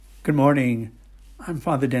Good morning. I'm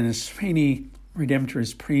Father Dennis Feeney,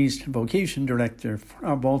 Redemptorist Priest and Vocation Director for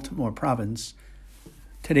our Baltimore province.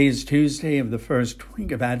 Today is Tuesday of the first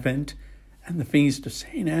week of Advent and the feast of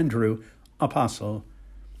St. Andrew, Apostle.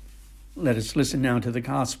 Let us listen now to the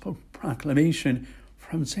Gospel proclamation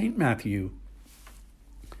from St. Matthew.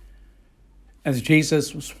 As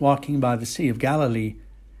Jesus was walking by the Sea of Galilee,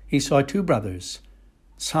 he saw two brothers,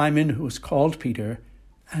 Simon, who was called Peter,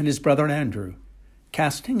 and his brother Andrew,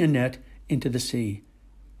 casting a net into the sea.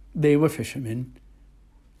 They were fishermen.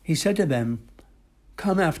 He said to them,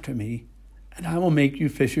 "Come after me, and I will make you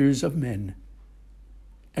fishers of men."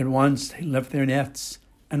 At once they left their nets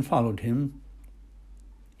and followed him.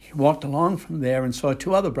 He walked along from there and saw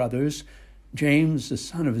two other brothers, James, the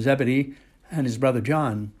son of Zebedee, and his brother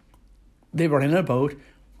John. They were in a boat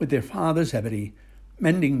with their father Zebedee,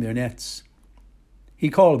 mending their nets. He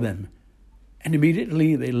called them, and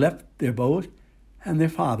immediately they left their boat and their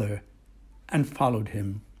father, and followed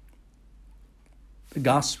him. The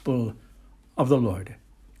Gospel of the Lord.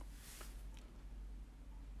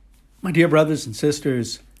 My dear brothers and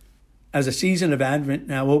sisters, as a season of Advent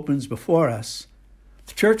now opens before us,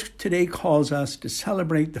 the Church today calls us to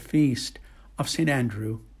celebrate the feast of St.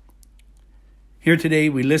 Andrew. Here today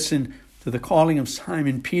we listen to the calling of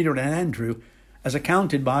Simon, Peter, and Andrew as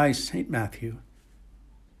accounted by St. Matthew.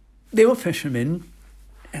 They were fishermen,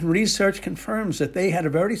 and research confirms that they had a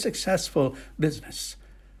very successful business.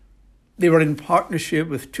 They were in partnership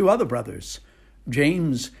with two other brothers,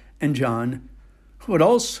 James and John, who would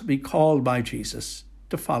also be called by Jesus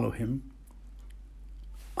to follow him.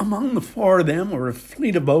 Among the four of them were a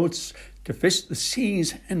fleet of boats to fish the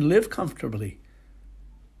seas and live comfortably.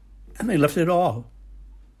 And they left it all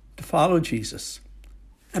to follow Jesus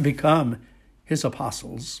and become his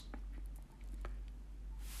apostles.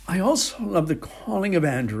 I also love the calling of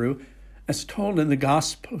Andrew as told in the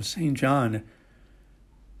Gospel of St. John.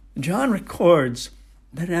 John records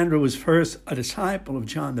that Andrew was first a disciple of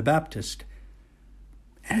John the Baptist.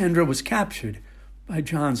 Andrew was captured by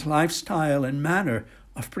John's lifestyle and manner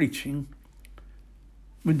of preaching.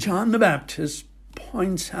 When John the Baptist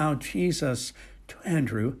points out Jesus to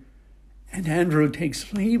Andrew, and Andrew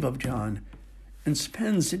takes leave of John and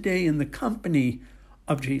spends the day in the company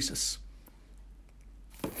of Jesus.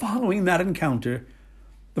 Following that encounter,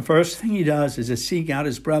 the first thing he does is to seek out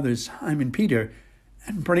his brother Simon Peter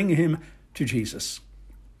and bring him to Jesus.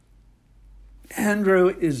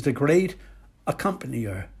 Andrew is the great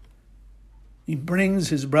accompanier. He brings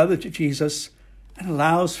his brother to Jesus and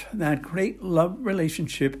allows for that great love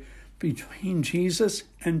relationship between Jesus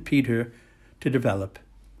and Peter to develop.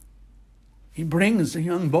 He brings the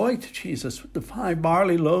young boy to Jesus with the 5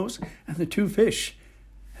 barley loaves and the 2 fish.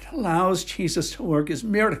 It allows Jesus to work his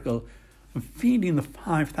miracle of feeding the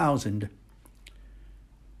 5,000.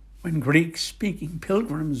 When Greek-speaking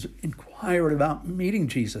pilgrims inquired about meeting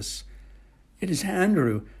Jesus, it is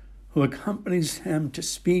Andrew who accompanies them to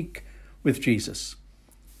speak with Jesus.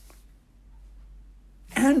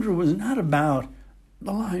 Andrew was not about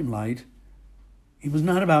the limelight. He was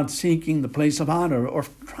not about seeking the place of honor or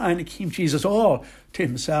trying to keep Jesus all to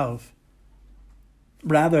himself.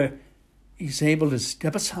 Rather, he's able to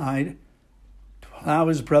step aside to allow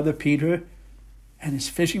his brother Peter and his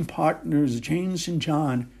fishing partners James and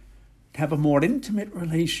John to have a more intimate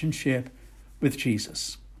relationship with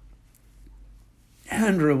Jesus.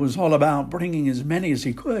 Andrew was all about bringing as many as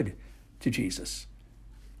he could to Jesus.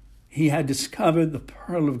 He had discovered the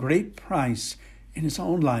pearl of great price in his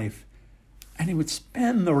own life, and he would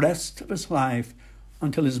spend the rest of his life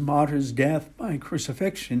until his martyr's death by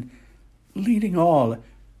crucifixion, leading all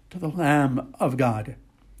to the Lamb of God.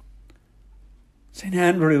 St.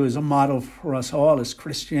 Andrew is a model for us all as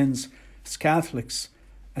Christians, as Catholics,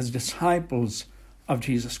 as disciples of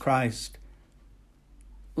Jesus Christ.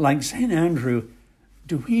 Like St. Andrew,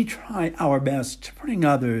 do we try our best to bring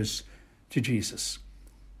others to Jesus?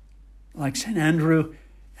 Like St. Andrew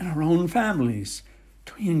in our own families,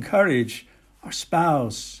 do we encourage our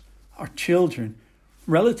spouse, our children,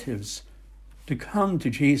 relatives to come to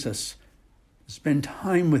Jesus, spend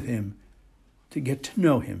time with him, to get to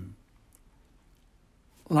know him?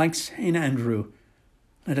 Like St. Andrew,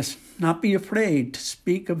 let us not be afraid to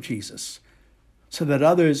speak of Jesus, so that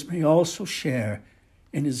others may also share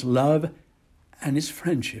in his love and his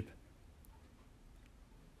friendship.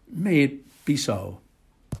 May it be so.